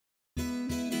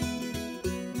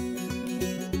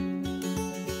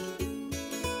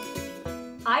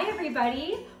Hi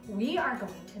everybody! We are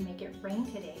going to make it rain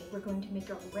today. We're going to make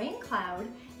a rain cloud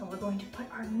and we're going to put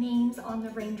our names on the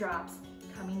raindrops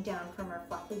coming down from our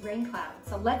fluffy rain cloud.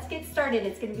 So let's get started.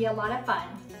 It's going to be a lot of fun.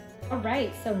 All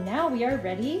right, so now we are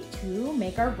ready to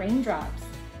make our raindrops.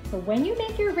 So when you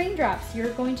make your raindrops,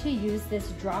 you're going to use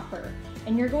this dropper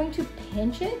and you're going to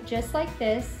pinch it just like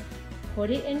this,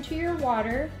 put it into your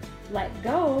water, let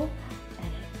go, and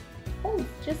it holds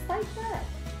just like that.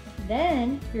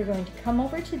 Then you're going to come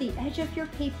over to the edge of your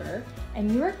paper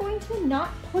and you're going to not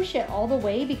push it all the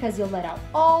way because you'll let out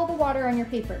all the water on your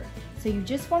paper. So you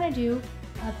just want to do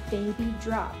a baby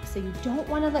drop. So you don't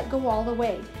want to let go all the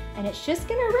way. And it's just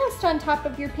going to rest on top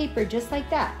of your paper just like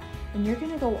that. And you're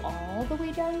going to go all the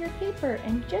way down your paper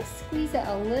and just squeeze it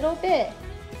a little bit.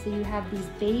 So you have these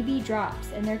baby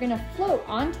drops and they're going to float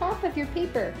on top of your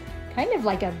paper, kind of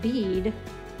like a bead.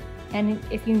 And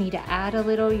if you need to add a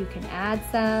little, you can add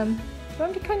some. You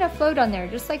want to kind of float on there,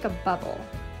 just like a bubble.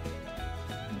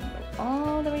 And go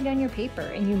all the way down your paper.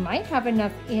 And you might have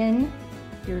enough in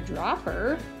your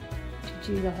dropper to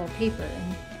do the whole paper.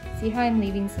 And see how I'm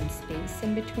leaving some space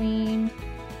in between?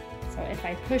 So if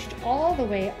I pushed all the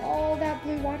way, all that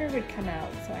blue water would come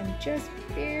out. So I'm just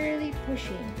barely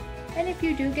pushing. And if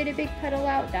you do get a big puddle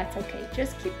out, that's okay.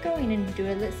 Just keep going and do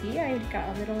it. See, I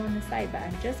got a little on the side, but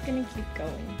I'm just gonna keep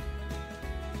going.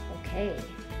 Okay.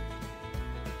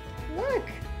 Look,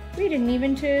 we didn't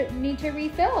even need to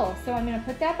refill. So I'm gonna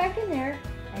put that back in there.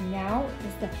 And now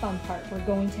is the fun part. We're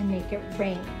going to make it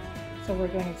rain. So we're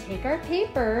going to take our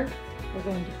paper, we're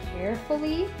going to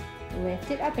carefully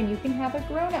lift it up, and you can have a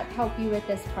grown-up help you with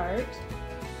this part.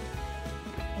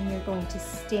 And you're going to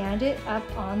stand it up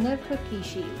on the cookie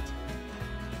sheet.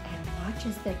 And watch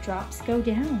as the drops go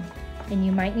down. And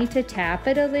you might need to tap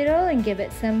it a little and give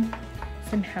it some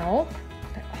help.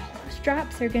 But all those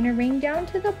drops are gonna rain down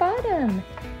to the bottom.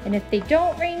 And if they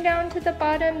don't rain down to the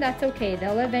bottom, that's okay.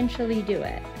 They'll eventually do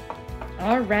it.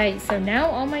 All right, so now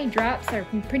all my drops are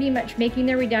pretty much making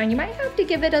their way down. You might have to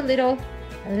give it a little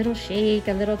shake,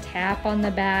 a little tap on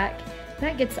the back.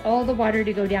 That gets all the water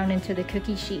to go down into the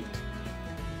cookie sheet.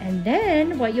 And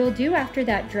then what you'll do after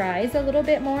that dries a little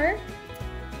bit more,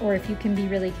 or if you can be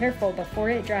really careful before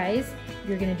it dries,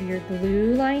 you're gonna do your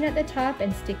glue line at the top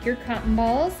and stick your cotton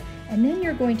balls, and then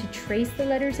you're going to trace the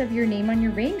letters of your name on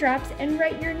your raindrops and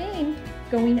write your name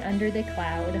going under the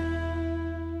cloud.